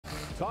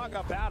Talk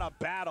about a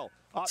battle.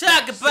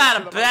 Talk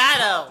about a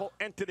battle.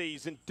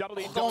 Entities in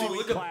WWE Oh,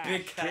 look Clash. at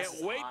big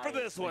Can't wait for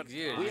this one.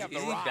 Dude, We have is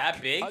The he Rock that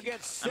big?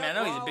 against I mean, I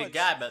know he's a big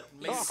guy, but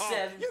makes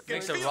can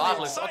a feel Rock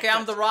the look. Okay,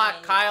 I'm The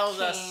Rock. Kyle's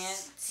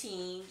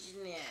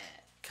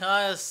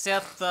Kyle's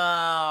Seth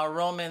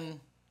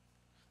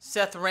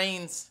Seth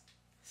Reigns.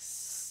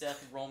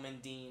 Seth Roman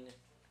Dean.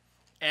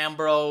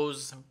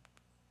 Ambrose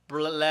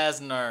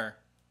Lesnar.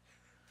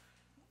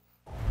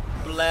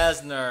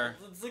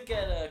 Let's look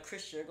at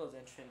Chris Jericho's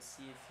entrance,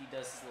 see if he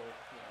does his little,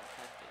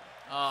 tactic.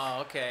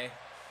 Oh, okay.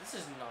 This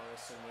is not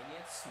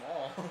WrestleMania, it's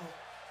small.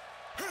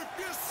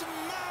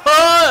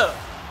 Oh!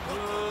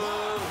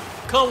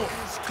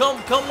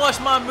 Come watch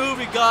my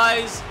movie,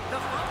 guys.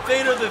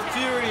 Fate of the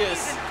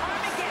Furious.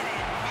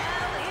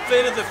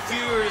 Fate of the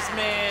Furious,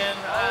 man.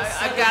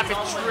 I got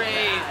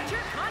betrayed.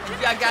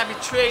 I got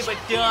betrayed by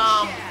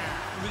Dom.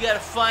 We gotta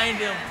find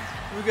him.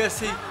 We gotta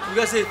say,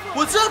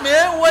 what's up,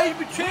 man? Why you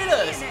betrayed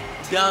us?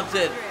 Dom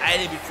said, I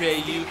didn't betray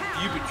you.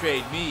 You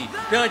betrayed me.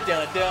 Dun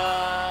dun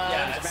dun.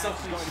 Yeah, it's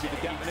something going to be the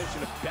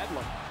definition of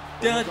bedlam.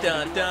 Dun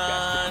dun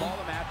dun. Call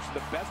the match to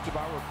the best of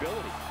our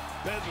ability.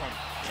 Bedlam.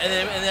 And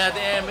then at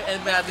the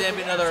end,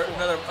 another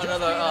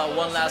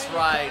one last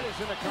ride.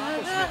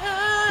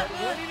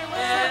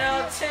 And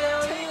I'll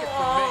tell you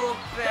all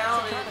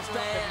about it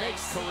when I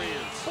see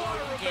you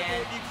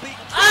again.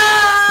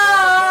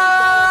 Oh!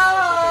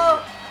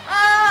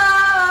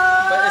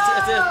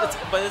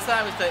 But this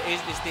time it's the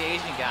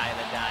Asian guy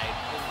that died.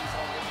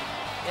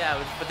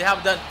 Yeah, but they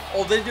haven't done.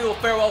 Oh, they do a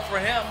farewell for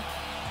him.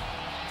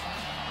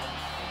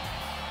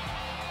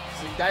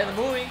 So he died in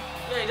the movie.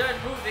 Yeah, he died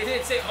in the movie. They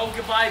didn't say, "Oh,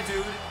 goodbye,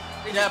 dude."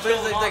 They Yeah, but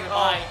it's like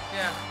oh,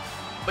 yeah.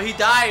 But he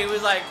died. He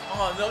was like,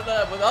 oh no.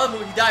 But the other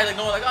movie, he died. Like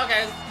no one like,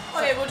 okay,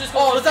 we'll just go.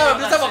 Oh, let's have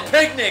a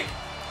picnic.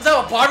 Let's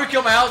have a barbecue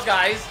at my house,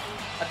 guys.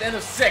 At the end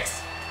of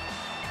 6.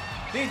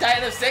 Did he die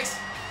at the end of 6?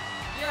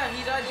 Yeah,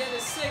 he died at the end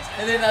of 6.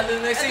 And then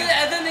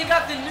they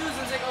got the news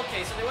and it's like,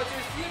 okay, so they went to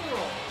his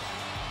funeral.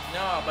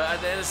 No, but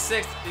at the end of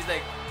 6, he's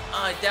like,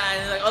 oh, I died.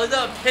 And he's like, oh, let's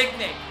have a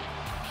picnic.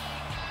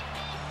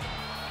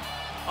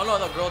 Oh no,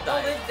 the girl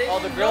died. The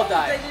girl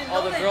died.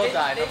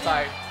 I'm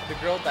sorry. The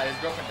girl died. His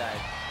girlfriend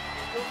died.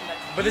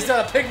 But it's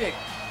not a picnic.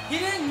 He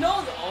didn't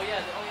know that. Oh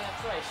yeah,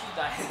 that's right. She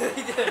died.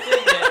 He did a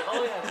picnic.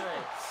 Oh yeah, that's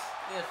right.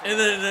 And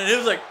then he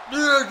was like,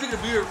 drink a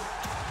beer.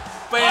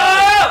 Bam.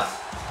 Ah!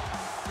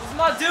 This is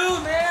my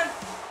dude, man.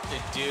 The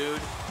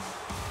dude.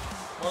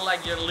 More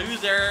like your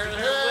loser.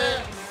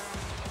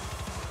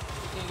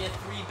 You can get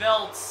 3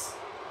 belts.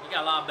 You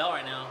got a lot of belt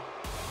right now.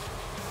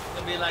 It's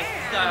gonna be like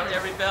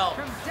every belt.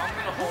 I'm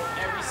gonna hold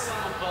every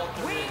single belt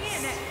there weighing in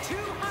is. at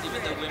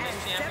Even the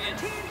women's champion.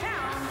 217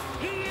 pounds,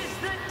 he is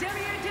the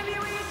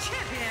WWE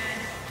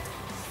champion,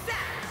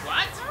 Seth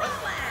What?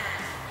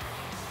 Rollins.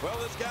 Well,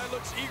 this guy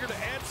looks eager to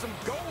add some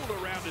gold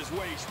around his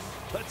waist.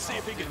 Let's see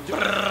if he can do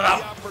it.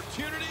 The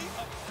opportunity.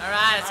 All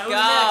right, let's Who's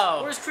go.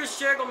 next? Where's Chris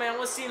Jericho, man?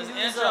 Let's see him do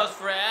this. Intro's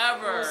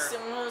forever. I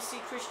want to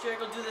see Chris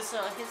Jericho do this.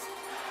 His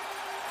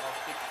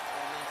big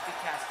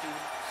cast dude.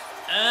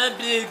 I'm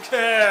big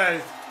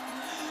cast.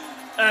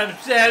 I'm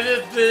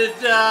 7 feet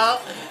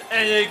tall,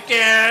 and you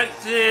can't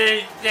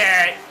see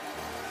that.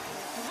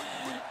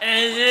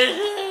 And this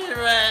is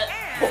right.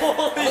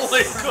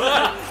 Holy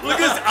God! Look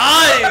at his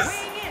eyes!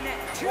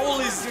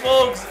 Holy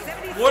smokes!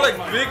 More like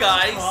big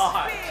eyes. Oh,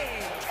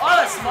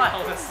 that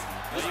smile!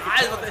 His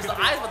eyes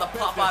about to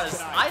pop out of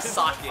his eye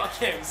socket. I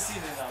can't even see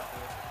this out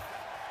there.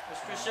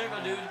 Where's Chris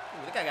Jericho, dude?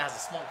 Ooh, that guy has a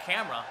small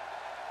camera.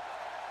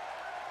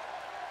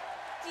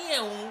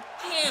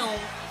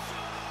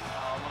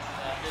 Oh, look at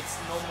that. It's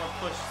no more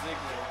push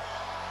Ziggler.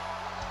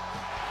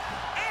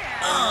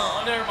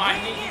 And never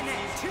mind. weighing in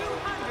at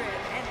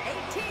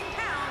 218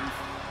 pounds,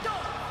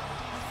 Dolph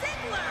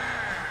Ziggler.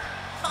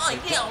 Oh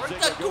yeah, we're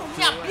gonna go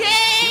now,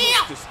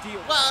 yeah!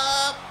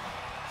 What?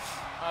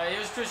 Alright,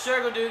 here's Chris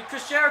Jericho, dude.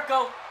 Chris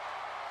Jericho.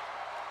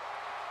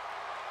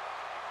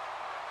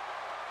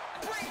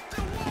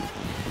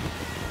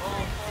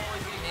 Oh,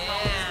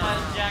 Yeah.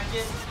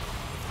 jacket. Oh,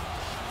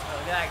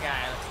 look at that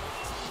guy.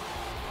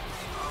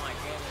 Oh my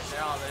goodness,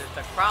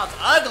 the crowd's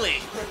ugly.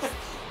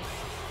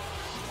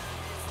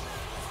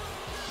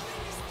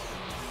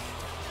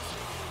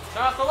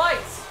 Turn off the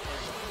lights.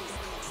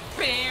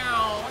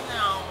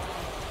 No.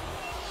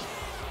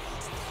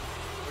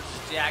 Where's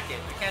his jacket?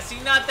 We can't see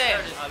nothing.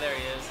 Oh, there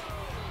he is.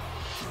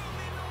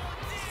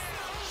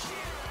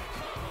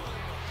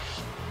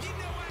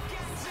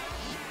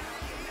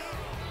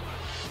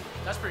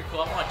 That's pretty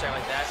cool. I want to check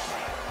like that.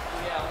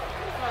 Yeah,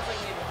 it costs like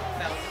maybe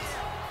thousands.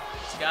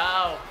 Let's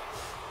go.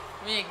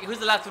 I mean, who's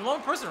the last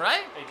one person,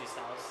 right? AJ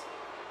Styles.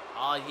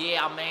 Oh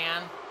yeah,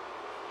 man.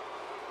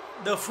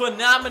 The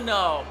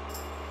phenomenal.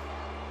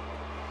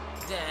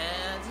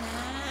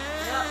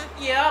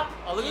 Yep.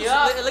 Oh,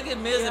 look at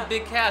Miz and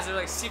Big Cass. They're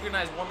like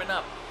synchronized, warming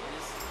up.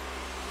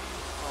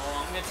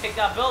 Oh, I'm gonna take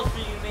that belt for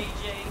you,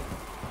 AJ.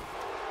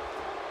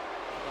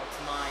 That's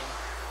mine.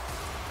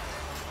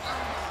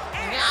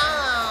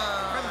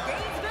 From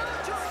Gainesville,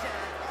 Georgia.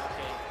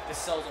 Okay, this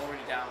cell's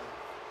already down.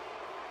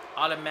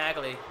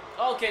 Automatically.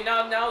 Okay,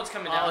 now it's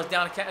coming down. Oh, it's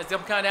down. It's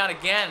coming down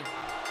again.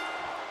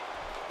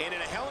 And in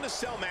a Hell in a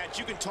Cell match,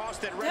 you can toss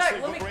that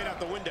wrestling book right out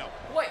the window.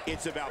 Wait.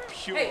 It's about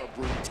pure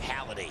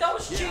brutality. That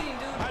was cheating,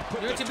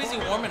 dude. You're too busy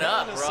warming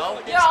up, bro.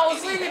 Yeah, I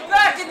was leaning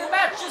back and the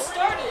match just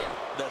started.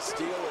 The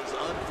steel is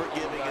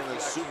unforgiving and the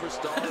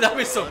superstar. That'd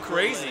be so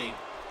crazy.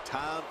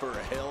 Time for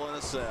a Hell in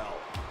a Cell.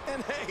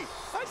 And hey,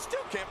 I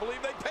still can't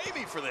believe they pay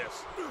me for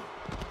this.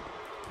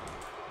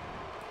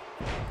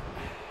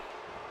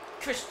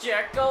 Chris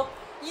Jericho,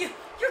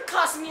 you're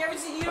costing me every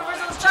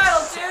Universal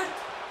title, dude.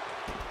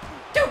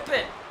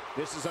 Stupid.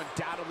 This is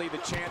undoubtedly the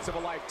chance of a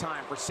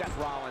lifetime for Seth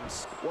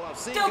Rollins. Well, I've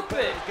seen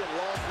competitors get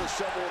lost in the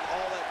shuffle with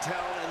all that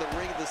talent in the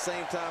ring at the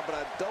same time, but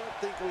I don't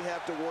think we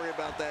have to worry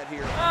about that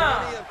here.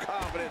 Plenty of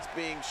confidence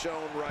being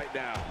shown right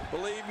now.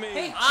 Believe me,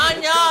 Hey, I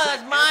know,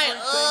 that's mine.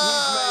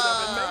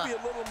 Maybe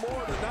a little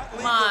more to not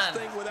leave Man.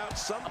 this thing without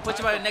some I'll put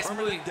you by the next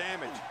movie.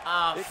 damage.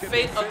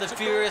 Fate of the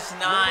Furious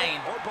 9.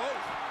 Or both.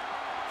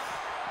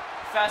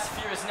 Fast and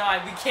Furious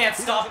 9, we can't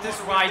stop this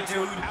ride,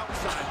 dude.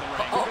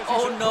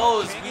 Oh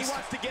no,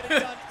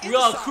 we're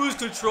on cruise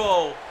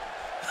control.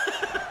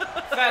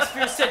 Fast and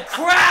Furious said,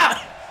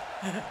 crap!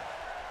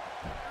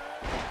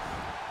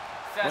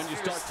 Fast and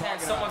Furious 10,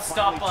 someone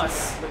stop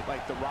us.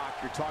 Like The Rock,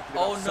 you're talking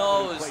Oh about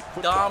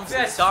no,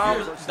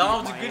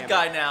 Dom's a good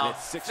guy now.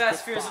 Fast and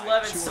Furious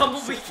 11,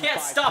 someone, we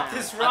can't stop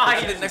this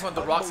ride. The next one,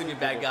 The Rock's gonna be a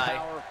bad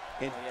guy.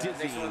 And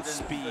dizzying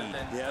speed.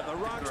 Yeah, The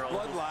Rock's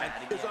bloodline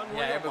is unreal.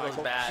 Yeah, everybody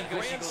goes bad.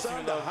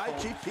 Grandson to High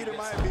Chief Peter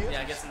Maivia. Yeah,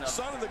 I guess enough.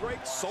 Son of the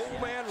great soul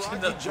man The Rocky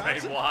Johnson.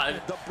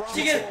 Brainwad. The Bronx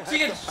She Bull gets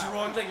has the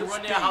drunk, like power,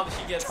 run the down how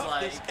speed, she gets like,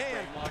 toughness,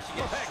 and she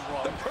gets the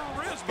drunk.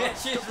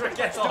 charisma. She to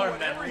forgets all her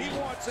whatever he memories.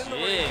 wants in the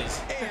ring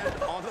Jeez.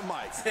 and on the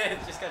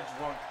mic. Just got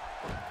drunk.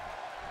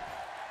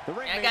 The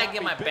ring I may gotta not get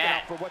be my big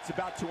bat. enough for what's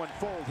about to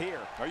unfold here.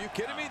 Are you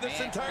kidding me? This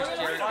man, entire Chris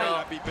ring Jericho. might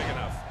not be big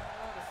enough.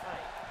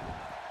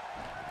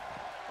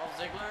 Oh,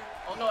 Ziggler?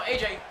 Oh no,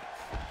 AJ.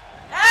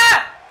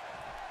 Ah!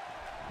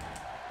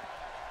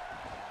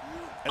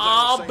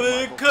 Oh,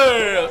 big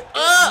curve.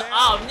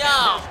 Oh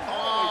no.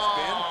 Always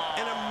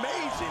been an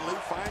amazingly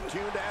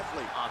fine-tuned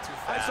athlete. Oh, too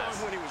I saw fast.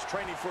 him when he was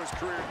training for his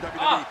career in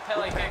WWE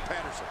Pele with Pat kick.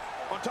 Patterson.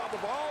 On top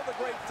of all the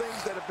great things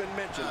that have been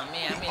mentioned, Oh,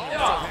 man, he I mean,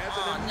 also oh, has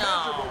an no.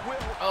 immeasurable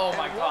will. Oh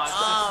my and gosh. wants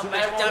Oh, to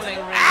man, do jumping.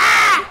 it.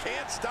 Ah! You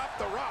can't stop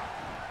The Rock.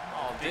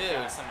 Oh,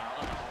 dude.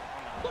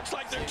 Looks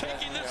like they're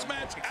taking this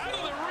match out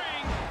of the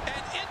ring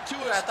and into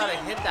a I thought I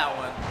steel hit run. that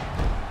one.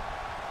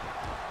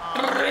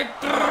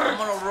 I'm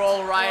gonna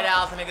roll right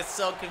out to make it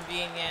so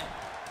convenient.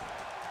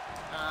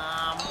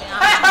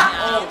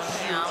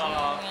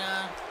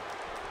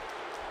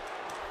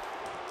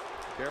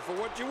 Careful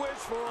what you wish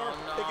for. Oh,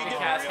 no. It can get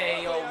Cats, real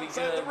hey, yo, ugly we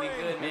outside good, the we ring.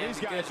 good, man.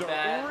 These We guys good, are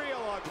bad.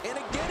 real ugly. And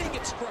again, he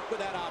gets struck with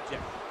that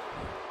object.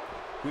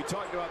 We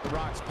talked about The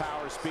Rock's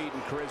power, speed,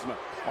 and charisma.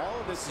 All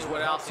of this is what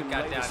else helps he him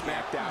got lay the down here.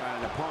 smackdown on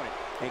an opponent.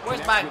 And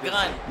Where's connect my with his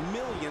gun?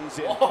 Millions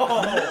and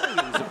Oh.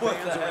 millions of What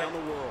fans the around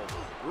the world.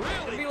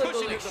 Really Be like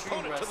pushing those his extreme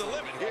opponent to the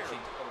wrestling limit things, here.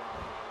 actually.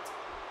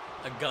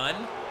 A gun?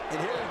 And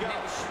here we go.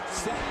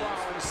 Seth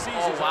Rollins sees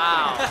Oh, his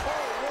wow.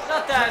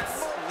 Not that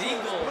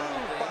legal.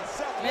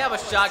 Let me have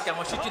a shotgun.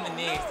 We'll shoot you in the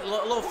knee. A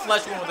little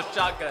flesh one with a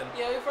shotgun.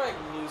 Yeah, you probably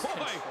lose Boy,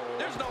 control.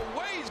 there's no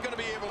way he's going to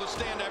be able to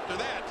stand after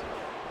that.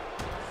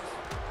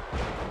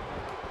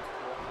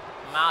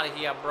 I'm out of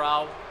here,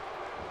 bro.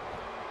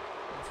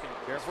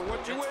 Careful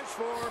what you wish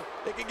for.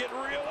 It can get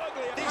real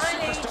ugly. These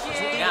Hi, superstars will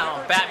AJ. do Now,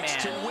 whatever it Batman.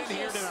 takes to win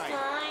here tonight.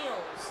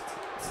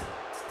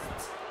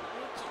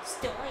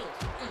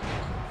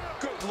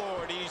 Good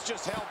Lord, he's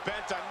just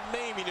hell-bent on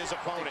naming his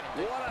opponent.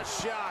 What a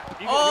shot.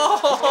 You can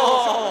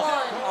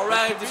Oh! All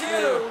right, this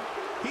Two.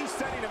 He's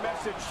sending a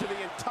message to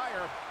the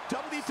entire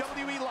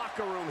WWE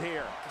locker room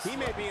here. He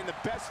may be in the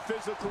best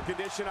physical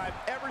condition I've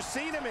ever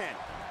seen him in.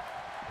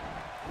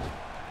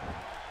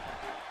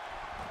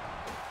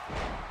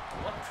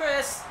 What,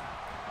 Chris?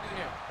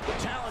 The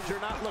challenger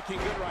not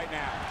looking good right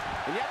now.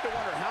 And you have to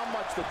wonder how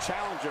much the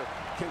challenger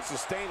can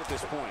sustain at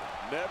this point.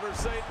 Never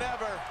say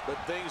never, but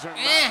things are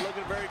not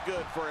looking very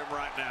good for him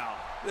right now.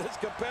 This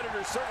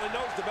competitor certainly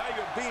knows the value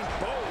of being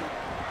bold.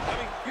 I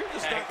mean, you're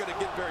just not going to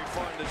get very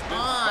far in this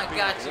business. I by being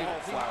got a you.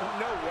 wallflower.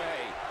 No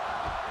way.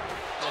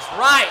 That's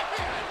right.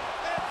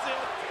 That's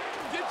it.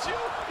 Did you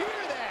hear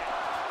that?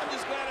 I'm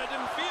just glad I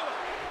didn't feel it.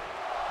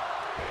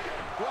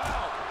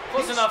 Wow.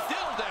 Close He's enough.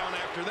 still down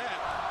after that.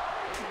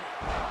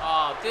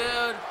 Oh,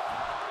 dude.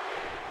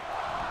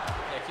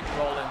 Yeah, keep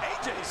rolling.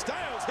 AJ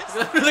Styles hits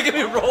Look at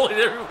me rolling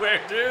everywhere,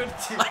 dude.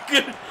 I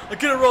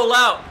couldn't roll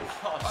out.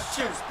 a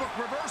textbook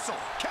reversal.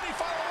 Can he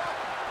follow up?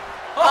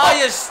 Oh,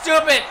 you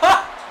stupid.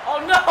 Oh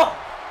no!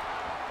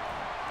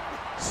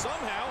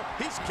 Somehow,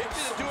 he's kicked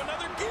it into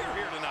another gear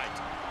here tonight.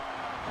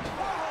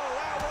 Oh,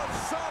 that was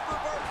some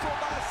reversal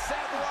by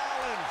Seth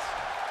Rollins.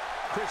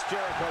 Chris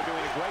Jericho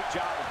doing a great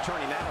job of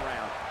turning that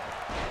around.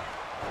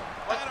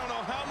 I don't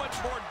know how much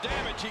more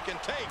damage he can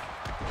take.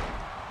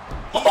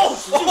 Oh,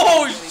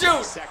 shoot.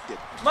 Dissected.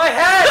 My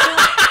head!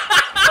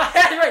 My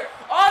head right.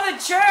 Oh, the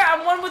chair.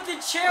 I'm one with the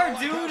chair,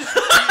 dude.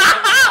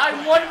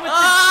 I'm one with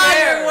the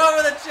chair. You're one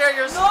with the chair.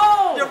 You're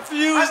no. You're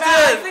fused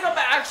I in. think I'm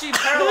actually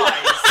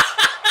paralyzed.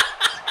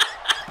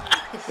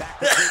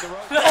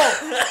 No,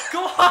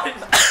 go on.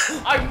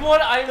 I'm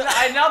one.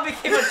 I now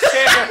became a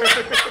chair.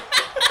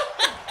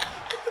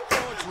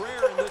 It's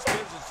rare in this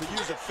business to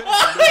use a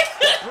finishing move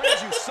that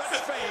brings you such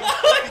fame.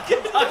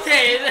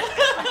 Okay.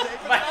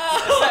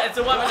 It's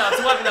a weapon now. It's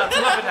a weapon now. It's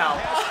a weapon now.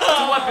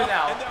 It's a weapon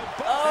now.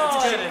 Oh,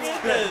 It's good.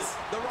 It's good.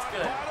 The rock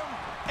good. bottom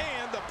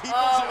and the people's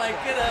Oh my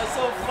elbow. goodness, that's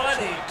so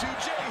funny.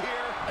 2J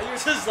here. And you're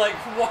just like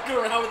walking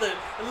around with it.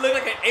 It looked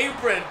like an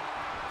apron.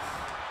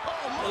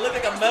 It looked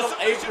like a metal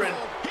apron.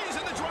 He's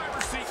in the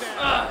driver's seat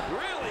now.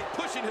 Really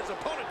pushing his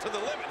opponent to the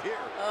limit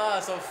here. Oh,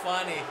 so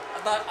funny. I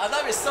thought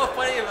it'd be so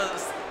funny if it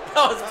was,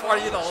 that was part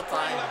of you the whole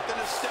time. Left in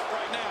his step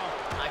right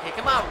now. Okay,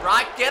 come on,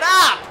 Rock, get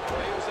up!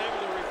 He was able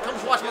to reverse Come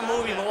watch my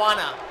movie,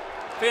 Moana.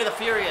 Fear the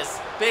Furious.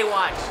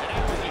 Baywatch.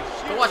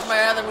 Go watch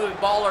my other movie,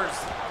 Ballers.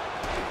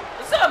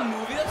 It's not a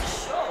movie. That's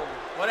a show.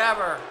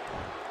 Whatever.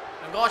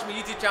 And go watch my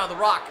YouTube channel, The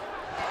Rock.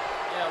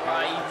 Yeah,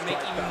 right. You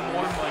make even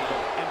more money.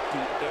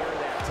 Empty air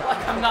that time.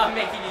 Like I'm not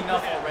making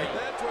enough already.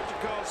 That's what you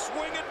call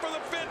swinging for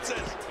the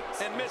fences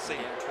and missing.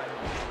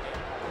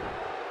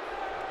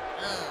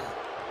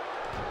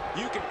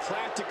 You can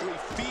practically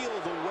feel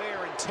the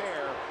wear and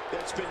tear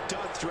that's been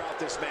done throughout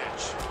this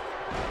match.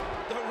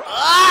 The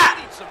Rock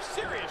needs some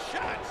serious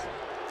shots.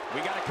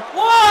 We got to come.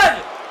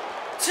 1,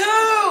 2,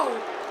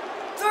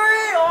 3.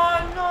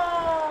 Oh no!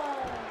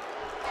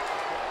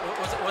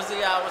 Was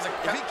it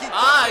If he keeps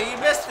you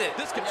missed it.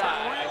 This could turn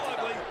real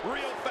ugly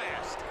real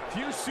fast.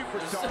 Few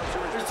superstars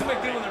are There's as too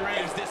many people in the ring.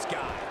 as this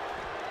guy.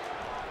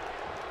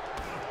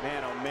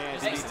 Man, oh man,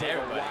 did he Thanks to take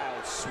a everybody.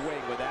 wild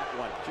swing with that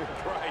one. You're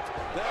right.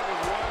 That was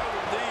wild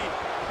indeed.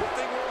 Good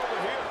thing we're over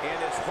here. And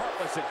his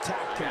heartless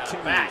attack back.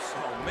 continues.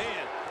 Oh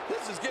man,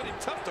 this is getting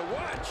tough to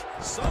watch.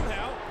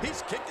 Somehow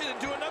he's kicked it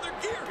into another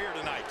gear here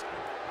tonight.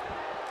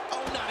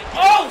 Oh, not again.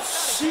 Oh Not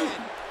shoot!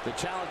 again. The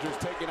challenger's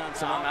taking on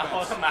some I'm out.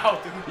 offense. I'm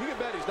out, dude. You can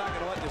bet he's not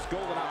going to let this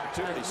golden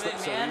opportunity slip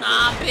so Man.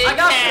 easily. Big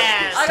I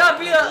ass. gotta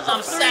be a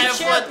I'm 3 7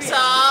 foot champion.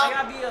 tall. I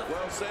gotta be a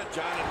Well said,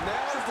 John. And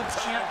now's the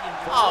time champion.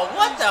 Oh,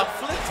 what the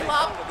flip to take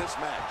flop? hold of this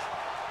match.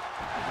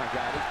 Oh my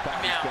God, his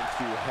body's out. been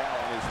through hell.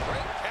 And his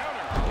Great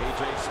counter.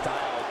 AJ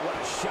Styles, what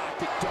a shot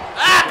to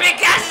Dolph. Big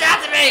ass is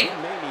after He me.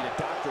 may need a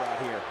doctor out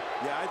here.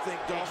 Yeah, I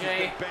think Dolph has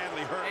AJ. been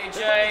badly hurt. AJ.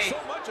 There's only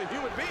so much a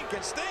human being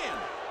can stand.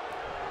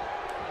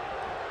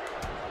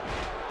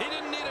 He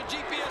didn't need a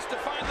GPS to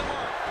find the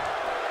mark.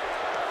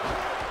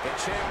 And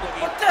champ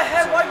looking What the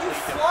heck? Why'd you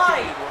absolutely fly?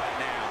 defeated right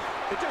now.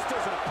 It just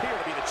doesn't appear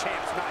to be the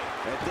champ's night.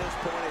 At this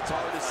point, it's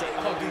hard to say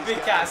Oh, one of dude, these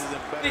big guys cast. is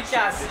in better Big shape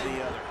cast. than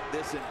the other.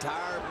 This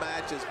entire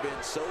match has been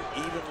so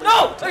evenly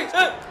No!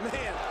 contested.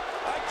 Man,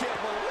 I can't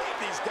believe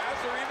these guys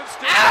are even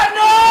still.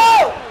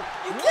 No!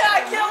 You can't.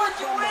 I can't let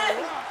you win.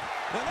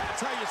 Now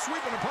that's how you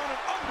sweep an opponent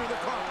under the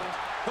carpet.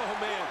 Oh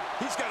man,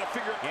 he's got to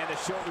figure out. And the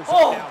shoulders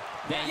Oh! up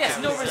now. Yes,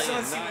 no Nice.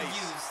 resiliency was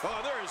used. Oh,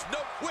 there is no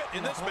quit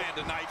in this man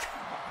tonight.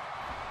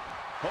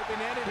 Hoping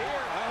to end it here.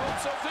 I hope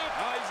so too.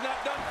 Oh, he's not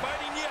done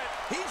fighting yet.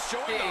 He's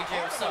showing Hey, the AJ,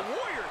 heart what's of up? a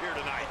warrior here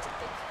tonight.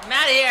 I'm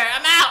out of here.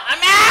 I'm out.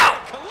 I'm out.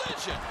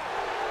 Collision.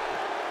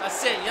 That's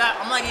it. Yeah,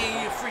 I'm not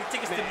giving you free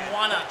tickets to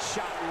Moana. That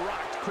shot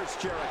rocked Chris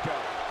Jericho.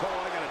 Oh,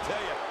 I gotta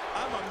tell you,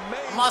 I'm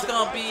amazed. I'm also that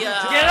gonna Rock be,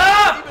 Jericho Get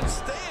up! even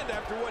stand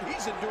after what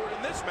he's endured in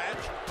this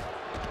match.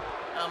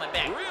 Oh, my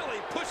back. Really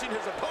pushing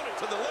his opponent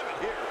to the limit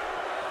here.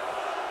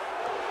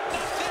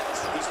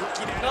 He's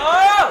looking at it.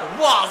 No!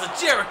 Walls of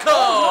Jericho.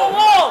 No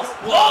walls!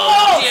 No Walls of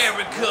walls!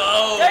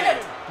 Jericho. Dang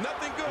it!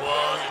 Nothing good.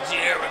 Walls of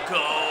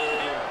Jericho.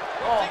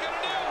 What's he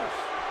gonna do?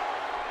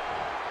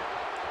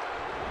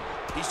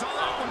 He's all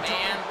out Oh, one man.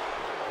 time.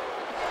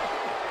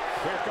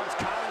 Here comes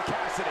Colin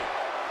Cassidy.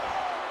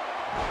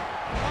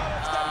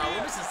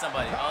 We're missing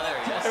somebody. Oh, there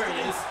he is. There he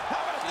is.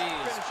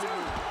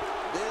 Jeez.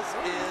 This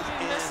is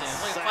Missing. There's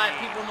insane. like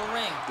 5 people in the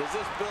ring. Does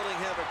this building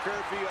have a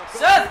curfew?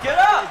 Seth, get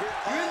up!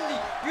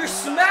 You're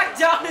smack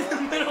down in the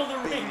middle of the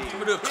ring, I'm dude.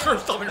 gonna do a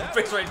curse stomp in your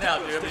face right now,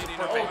 dude.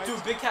 Oh,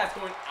 dude, Big Cat's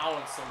going out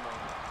on someone.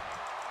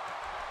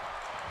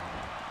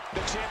 The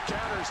champ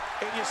counters,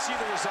 and you see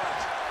the result.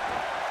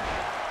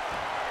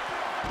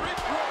 What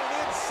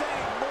an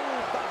insane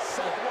move by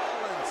Seth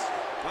Rollins.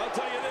 I'll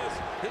tell you this,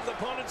 his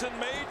opponent's in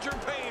major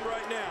pain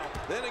right now.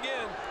 Then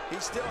again, he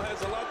still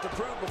has a lot to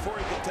prove before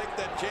he can take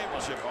that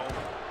championship home.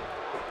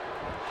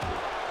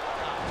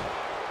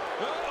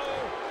 Uh-oh,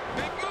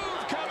 big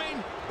move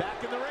coming. Back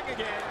in the ring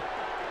again.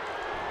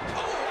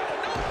 Oh,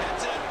 no,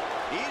 that's it.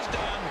 He's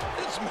done.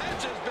 This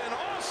match has been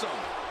awesome.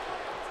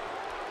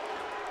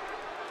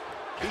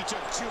 He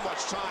took too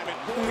much time and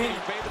boy, he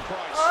paid the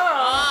price.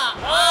 Oh.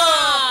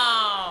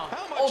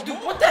 How much Oh, dude,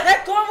 more? what the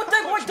heck going on with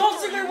that? How Wait, much Don't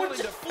more Ziggler are you went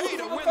willing to to pay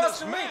to win across this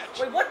the ring. match?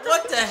 Wait, what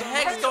What the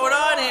heck's going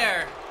on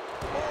here?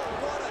 Oh,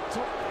 what a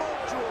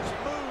tumultuous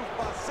move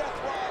by Seth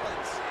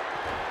Rollins.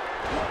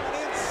 What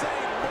an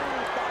insane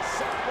move by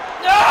Seth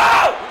Rollins.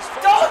 No!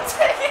 Don't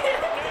take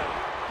it!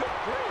 Good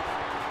grief.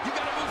 You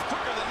gotta move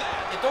quicker than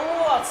that. Don't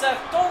roll out, Seth.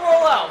 Don't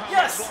roll out.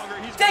 Yes!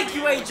 Thank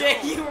you,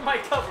 AJ. You were my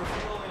cover.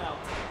 Rolling out.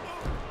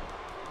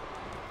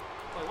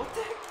 Wait, what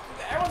the heck?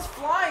 Everyone's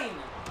flying.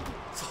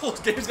 This whole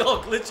game's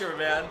all glitchier,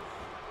 man.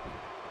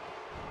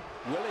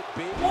 Will it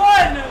be?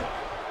 1,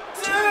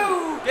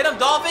 2. Get him,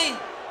 Dolphy.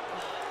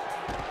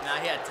 Nah,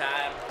 he had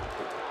time.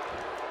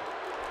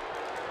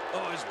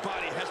 Oh, his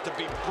body has to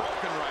be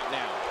broken right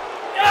now.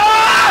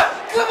 Ah!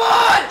 Come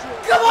on!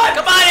 Come on!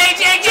 Come on,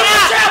 AJ! Get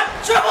out!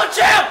 Triple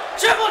champ!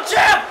 Triple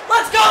champ!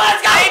 Let's go! Let's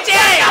go! AJ!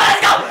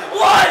 Let's go!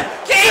 1,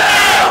 2,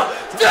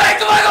 3!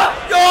 Come on! Go!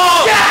 Go!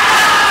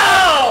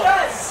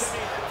 Yes!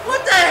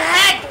 What the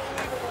heck?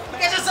 You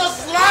guys are so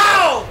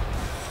slow!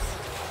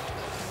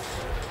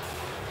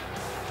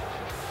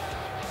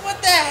 What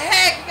the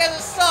heck? You guys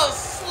are so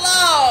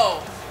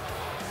slow!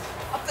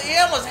 He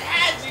almost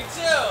had you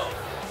too!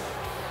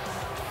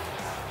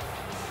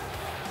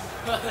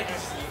 Oh,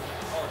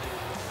 dude.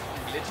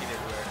 I'm glitching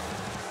everywhere.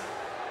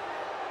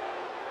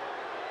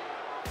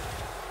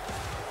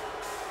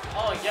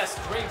 Oh, yes,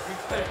 great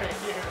replay right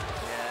here.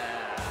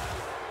 Yeah.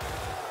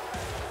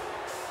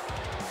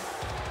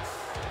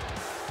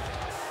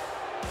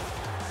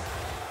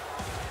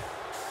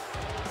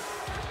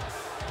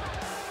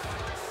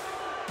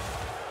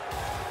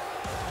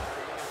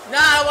 Nah, I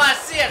want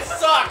to see it.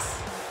 Sucks.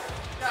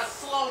 Got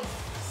slow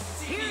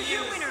CPU. Here's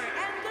your winner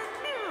and the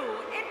new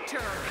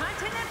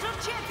Intercontinental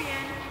Champion.